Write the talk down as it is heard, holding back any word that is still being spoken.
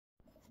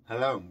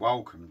Hello and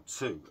welcome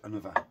to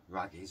another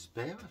Raggy's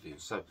beer review.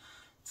 So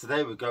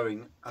today we're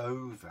going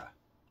over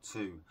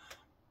to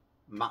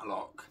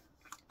Matlock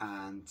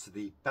and to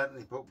the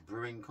Bentley Brook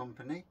Brewing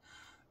Company,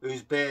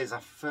 whose beers I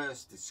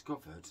first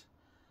discovered,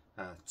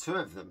 two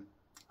of them,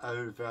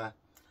 over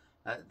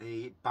at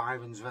the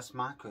Byron's Rest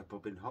Micro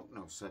Pub in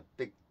Hucknall. So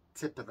big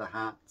tip of the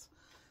hat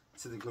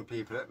to the good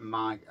people at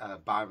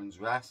Byron's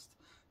Rest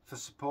for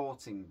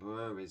supporting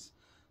breweries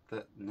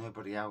that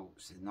nobody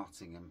else in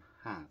Nottingham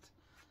had,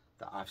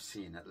 that I've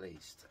seen at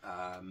least.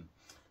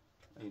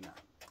 You know,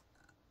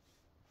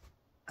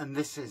 and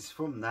this is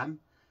from them.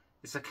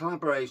 It's a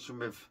collaboration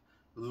with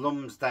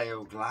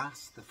Lumsdale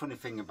Glass. The funny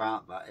thing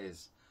about that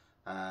is,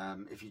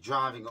 if you're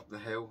driving up the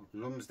hill,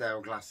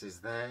 Lumsdale Glass is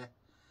there.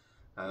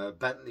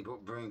 Bentley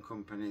Brook Brewing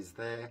Company is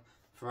there.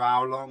 For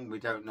how long, we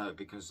don't know,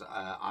 because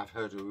I've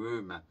heard a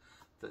rumour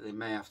that they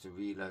may have to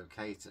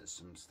relocate at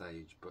some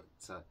stage, but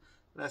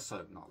let's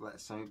hope not.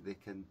 Let's hope they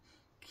can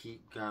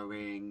keep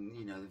going.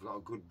 You know, they've got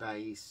a good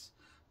base.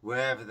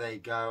 Wherever they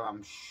go,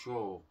 I'm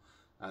sure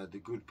the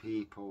good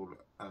people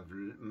of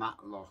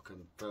Matlock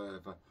and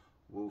further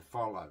will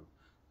follow.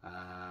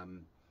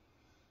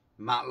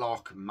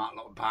 Matlock and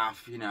Matlock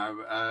Bath, you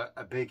know,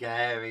 a big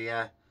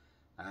area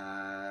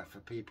for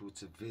people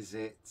to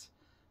visit.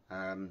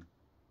 I'm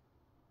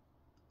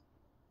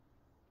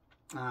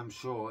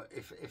sure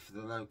if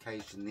the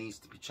location needs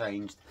to be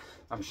changed,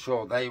 I'm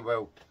sure they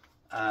will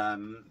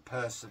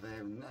persevere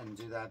and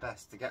do their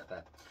best to get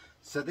there.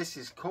 So this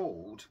is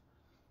called,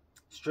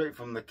 straight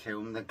from the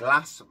kiln, the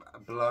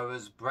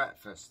Glassblowers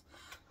Breakfast.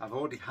 I've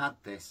already had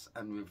this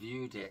and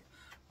reviewed it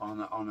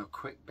on a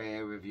quick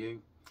beer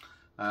review,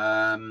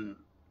 but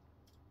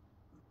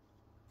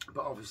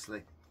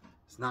obviously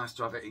it's nice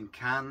to have it in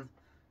can.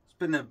 It's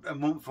been a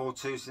month or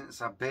two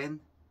since I've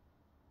been.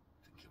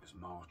 I think it was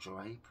March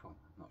or April,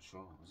 I'm not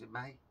sure. Was it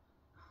May?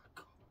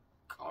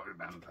 Can't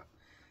remember.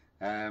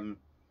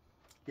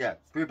 Yeah,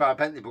 brewed by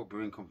Bentley Brook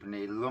Brewing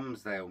Company,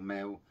 Lumsdale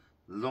Mill,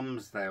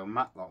 Lumsdale,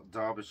 Matlock,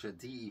 Derbyshire,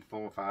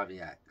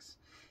 DE45EX,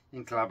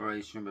 in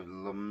collaboration with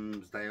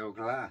Lumsdale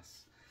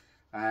Glass.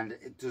 And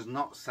it does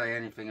not say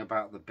anything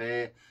about the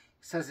beer. It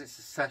says it's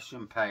a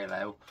session pale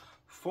ale,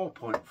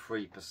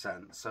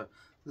 4.3%. So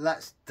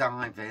let's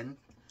dive in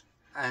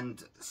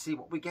and see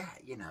what we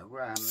get. You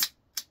know,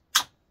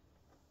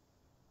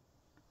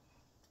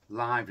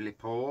 lively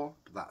pour,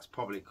 but that's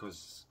probably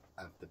because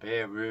of the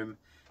beer room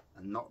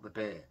and not the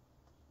beer.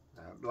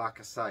 Like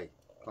I say,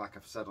 like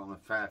I've said on a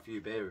fair few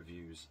beer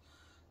reviews,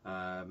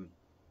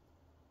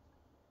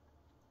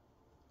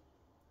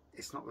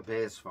 it's not the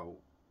beer's fault,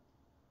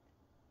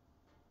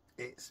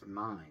 it's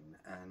mine,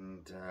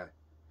 and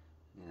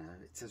you know,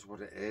 it is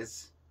what it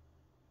is.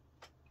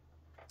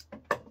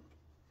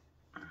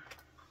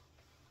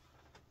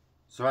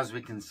 So as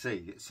we can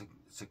see, it's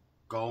a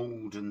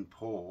golden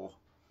pour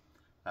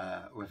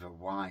with a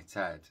white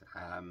head.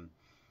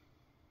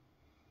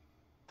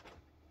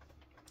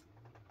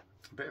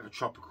 A bit of a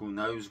tropical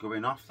nose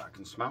going off that I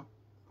can smell.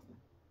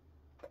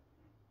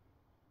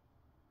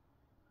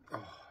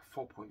 Oh,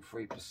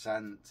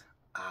 4.3%.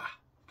 Ah,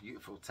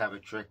 beautiful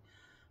territory.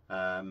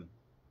 I'll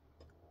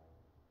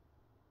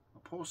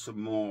pour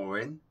some more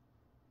in,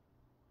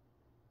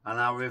 and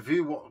I'll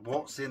review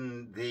what's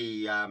in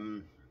the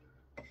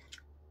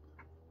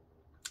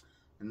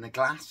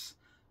glass.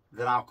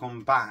 Then I'll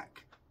come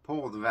back,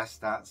 pour the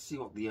rest out, see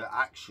what the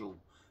actual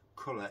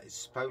colour is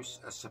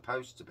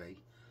supposed to be.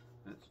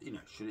 You know,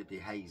 should it be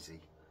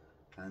hazy,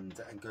 and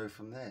go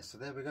from there. So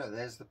there we go,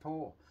 there's the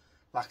pour.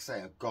 Like I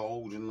say, a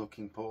golden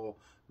looking pour,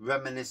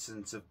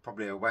 reminiscent of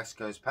probably a West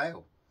Coast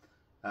pale,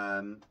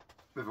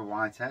 with a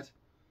white head.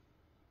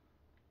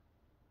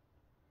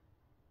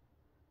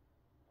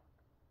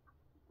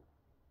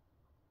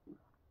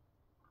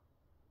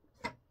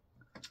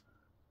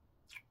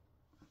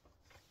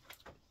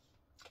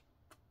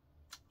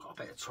 Got a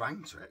bit of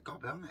twang to it,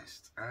 gotta be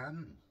honest.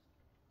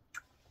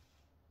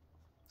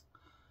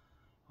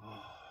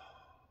 Oh,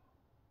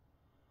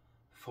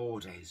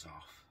 4 days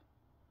off.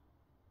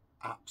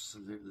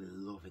 Absolutely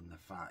loving the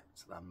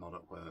fact that I'm not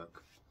at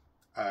work.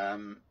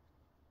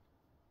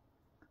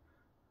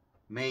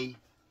 Me,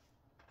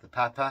 the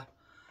Pepper,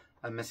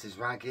 and Mrs.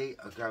 Raggy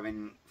are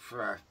going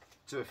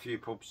to a few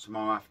pubs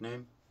tomorrow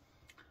afternoon.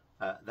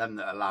 Them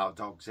that allow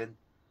dogs in,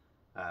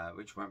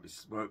 which won't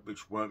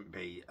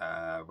be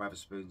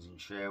Wetherspoons in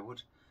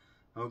Sherwood.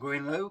 And we're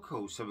going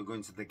local, so we're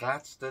going to the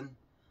Gladstone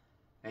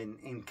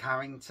in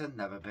Carrington.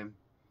 Never been.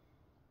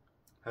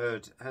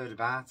 Heard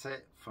about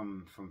it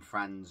from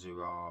friends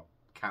who are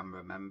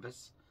camera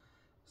members.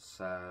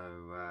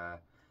 So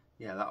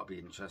yeah, that'll be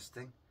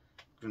interesting.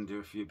 Going to do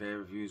a few beer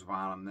reviews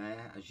while I'm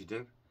there, as you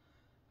do.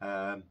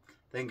 Then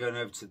going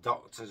over to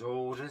Doctor's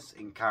Orders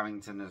in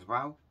Carrington as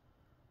well,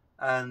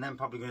 and then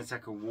probably going to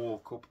take a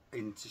walk up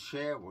into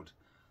Sherwood.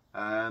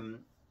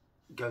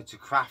 Go to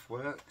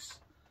Craftworks,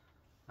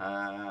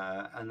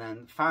 and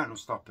then final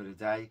stop of the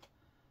day.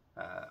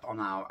 On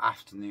our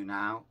afternoon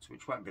out,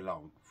 which won't be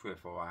long, 3 or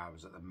 4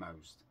 hours at the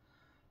most,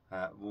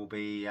 will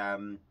be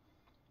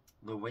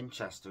the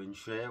Winchester in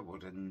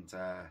Sherwood, and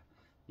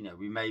you know,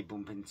 we may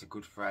bump into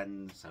good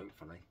friends,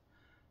 hopefully.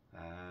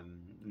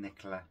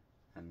 Nicola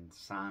and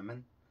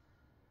Simon,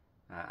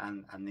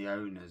 and the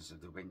owners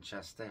of the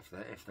Winchester,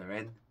 if they're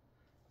in.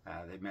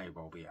 They may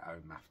well be at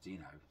home after, you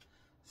know,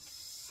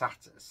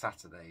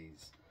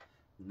 Saturdays,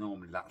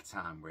 normally that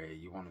time where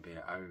you want to be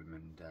at home.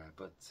 And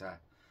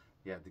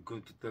yeah, the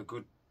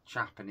good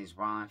chap and his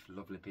wife,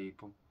 lovely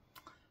people,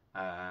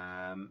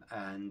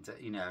 and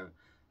you know,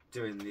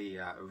 doing the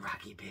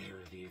raggy beer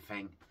review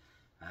thing.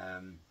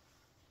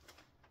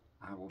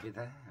 I will be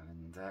there,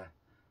 and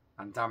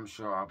I'm damn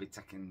sure I'll be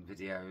taking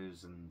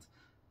videos and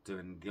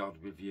doing the odd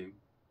review.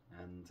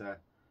 And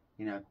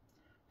you know,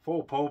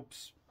 4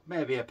 pubs,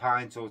 maybe a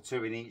pint or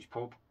 2 in each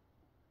pub.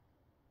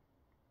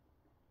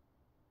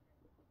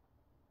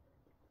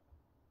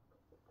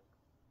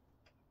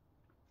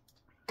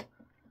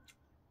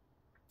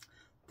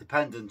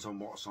 Dependent on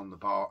what's on the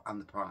bar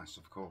and the price,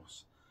 of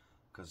course,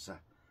 because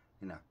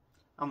you know,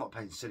 I'm not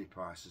paying silly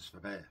prices for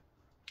beer,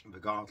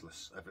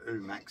 regardless of who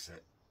makes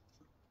it.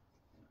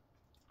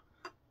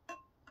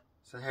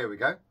 So here we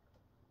go.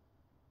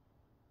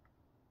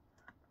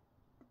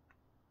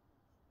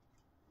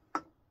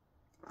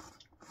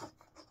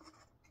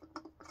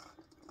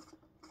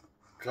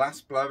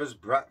 Glassblowers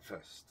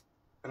breakfast,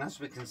 and as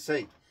we can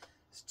see,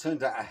 it's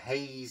turned out a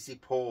hazy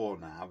pour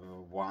now with a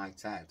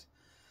white head.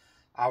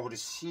 I would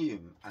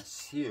assume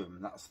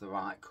that's the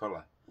right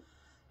colour.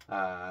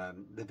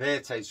 The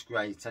beer tastes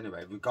great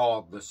anyway,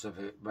 regardless of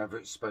it, whether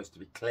it's supposed to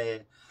be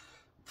clear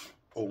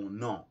or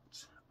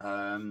not.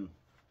 And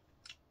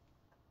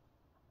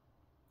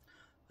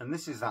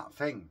this is that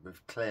thing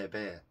with clear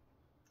beer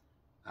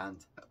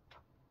and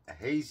a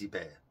hazy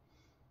beer.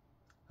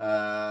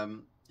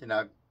 You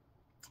know,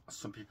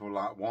 some people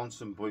like one,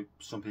 some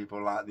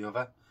people like the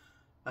other,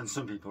 and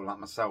some people like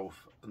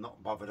myself are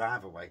not bothered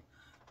either way.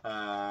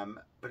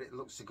 But it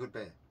looks a good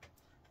beer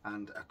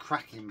and a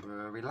cracking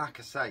brewery. Like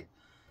I say,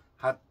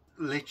 had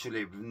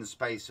literally within the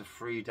space of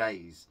 3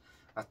 days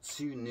had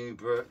two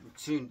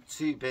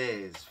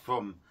beers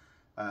from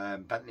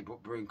Bentley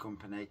Brook Brewing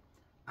Company.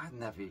 I'd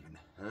never even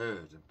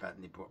heard of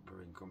Bentley Brook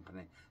Brewing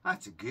Company. I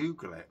had to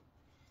Google it,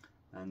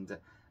 and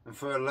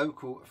for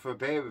a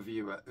beer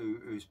reviewer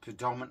who's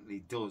predominantly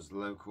does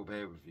local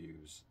beer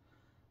reviews,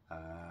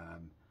 yeah,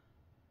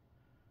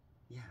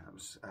 it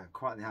was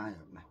quite the eye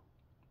opener.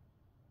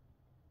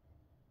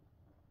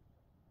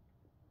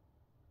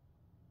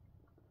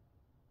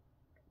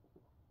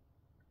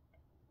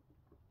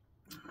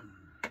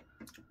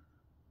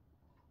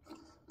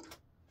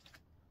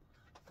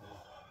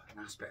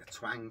 Nice bit of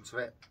twang to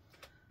it,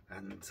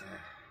 and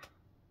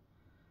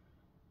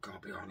gotta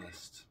be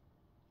honest,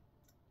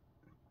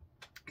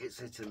 it's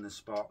hitting the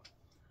spot.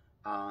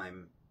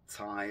 I'm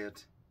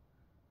tired.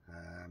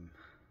 A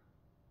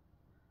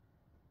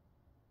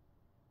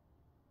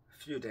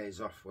few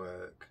days off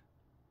work,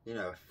 you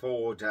know, a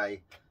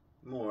 4-day,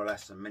 more or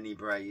less a mini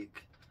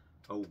break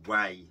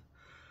away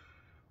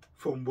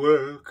from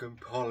work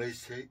and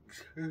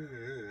politics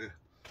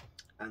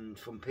and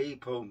from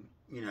people,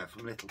 you know,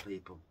 from little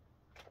people.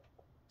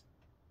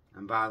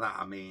 And by that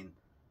I mean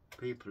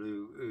people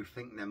who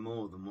think they're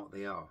more than what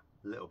they are,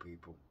 little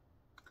people.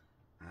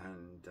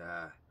 And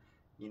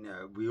you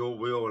know, we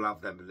all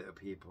have them little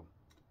people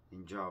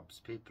in jobs,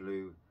 people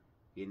who,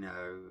 you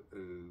know,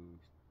 who,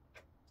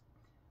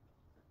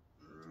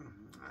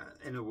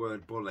 in a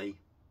word, bully,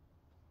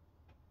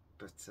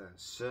 but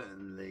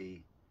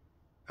certainly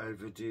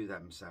overdo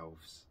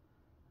themselves.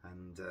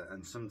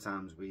 And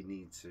sometimes we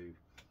need to,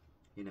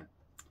 you know,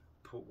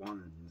 put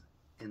one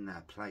in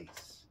their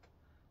place.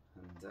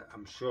 And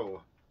I'm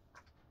sure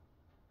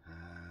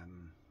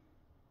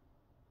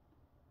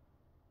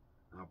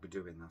I'll be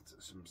doing that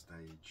at some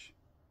stage.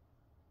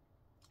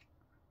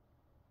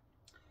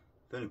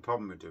 The only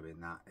problem with doing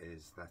that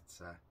is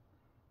that,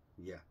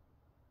 yeah,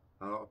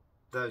 a lot of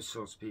those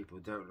sorts of people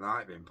don't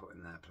like being put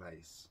in their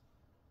place,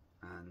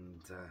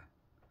 and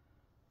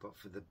but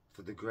for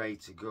the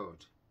greater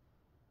good,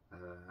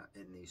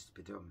 it needs to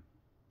be done.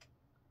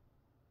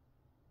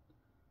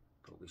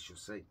 But we shall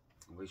see.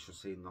 We shall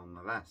see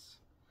nonetheless.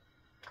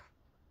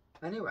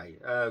 Anyway,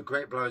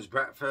 great blowers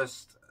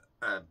breakfast,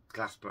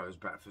 Glassblowers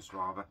breakfast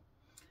rather.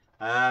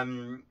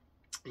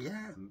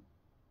 Yeah,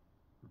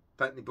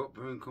 Bentley Brook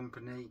Brewing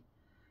Company.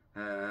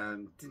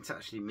 Didn't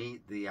actually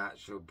meet the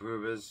actual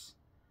brewers.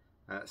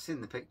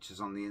 Seen the pictures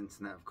on the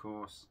internet, of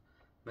course.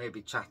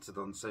 Maybe chatted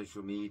on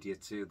social media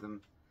to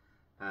them.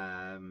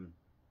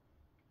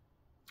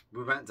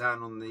 We went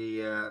down on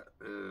the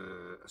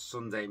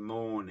Sunday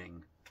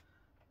morning.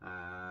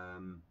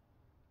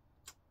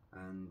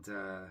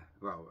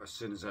 Well, as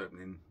soon as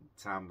opening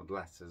time would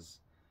let us,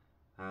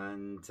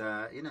 and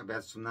you know, we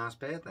had some nice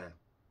beer there.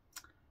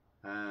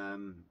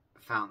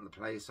 Found the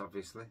place,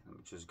 obviously,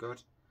 which was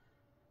good.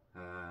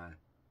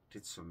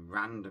 Did some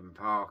random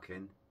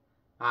parking.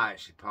 I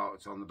actually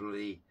parked on the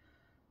bloody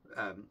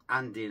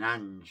Andy and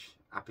Ange,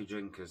 happy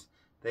drinkers.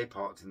 They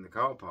parked in the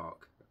car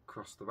park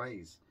across the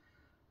ways.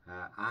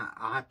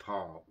 I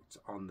parked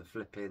on the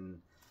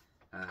flipping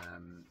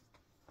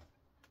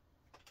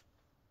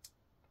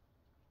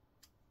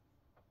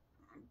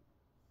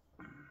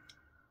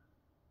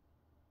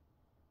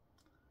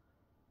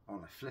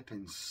a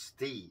flipping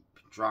steep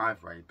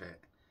driveway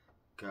bit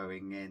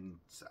going in,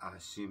 I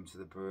assume, to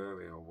the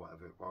brewery or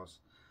whatever it was.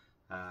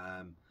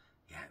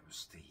 Yeah, it was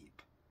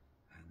steep,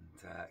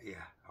 and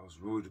yeah, I was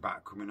worried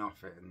about coming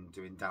off it and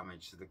doing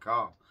damage to the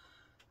car.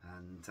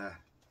 And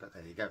but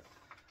there you go.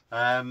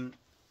 Oh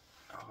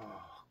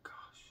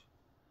gosh.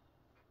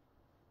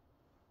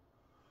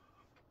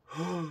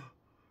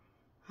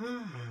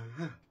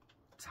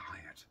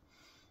 Tired.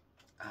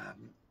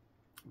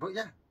 But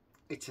yeah,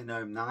 it's in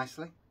home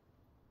nicely.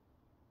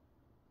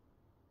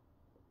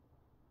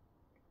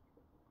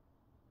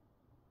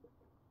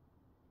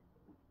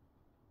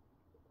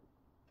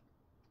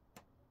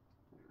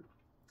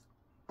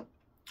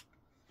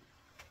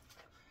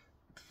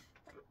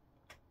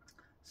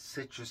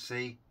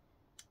 Citrusy,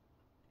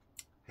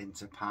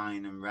 hint of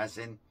pine and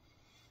resin.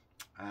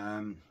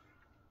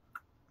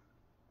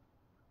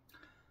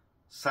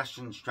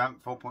 Session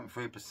strength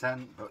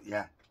 4.3%, but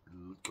yeah,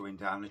 going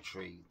down a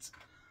treat.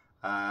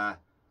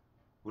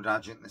 Would I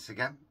drink this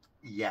again?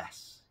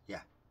 Yes,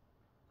 yeah.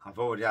 I've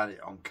already had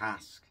it on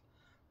cask,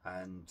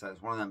 and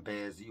it's one of them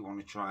beers that you want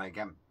to try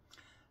again.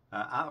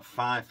 Out of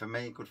 5 for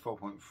me, good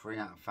 4.3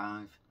 out of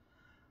 5,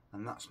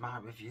 and that's my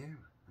review.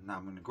 And now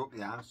I'm going to go up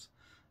the house,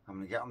 I'm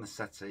going to get on the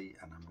settee,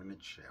 and I'm going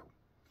to chill.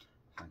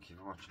 Thank you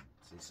for watching.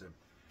 See you soon.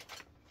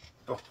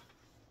 Oh.